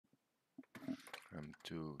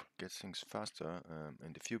to get things faster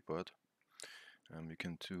in the viewport, you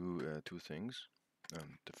can do two things.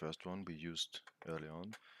 The first one we used early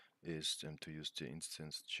on is to use the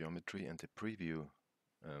instance geometry and the preview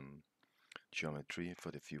geometry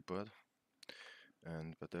for the viewport.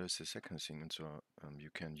 But there is a second thing, and so you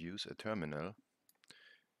can use a terminal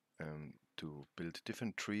to build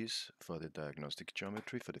different trees for the diagnostic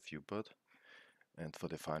geometry for the viewport, and for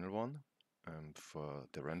the final one, for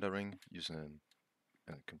the rendering, using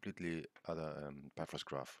a completely other Bifrost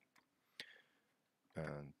graph.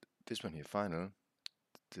 And this one here, final,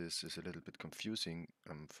 this is a little bit confusing.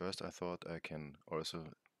 First I thought I can also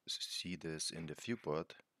see this in the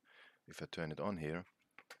viewport if I turn it on here,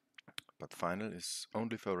 but final is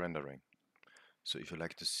only for rendering. So if you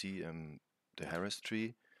like to see the Harris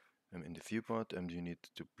tree in the viewport, you need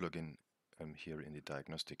to plug in here in the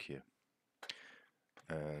diagnostic here.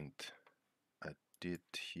 And I did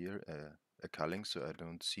here a culling so I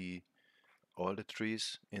don't see all the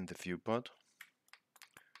trees in the viewport.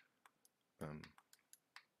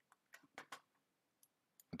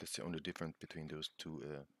 That's the only difference between those two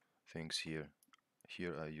things here.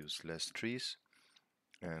 Here I use less trees,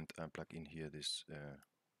 and I plug in here this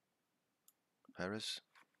Harris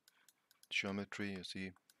geometry, you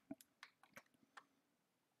see.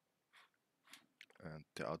 And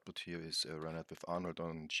the output here is run out with Arnold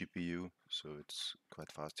on GPU, so it's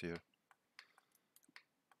quite fast here.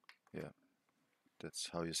 Yeah, that's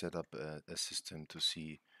how you set up a system to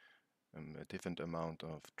see a different amount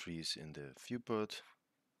of trees in the viewport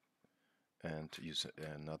and use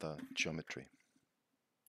another geometry.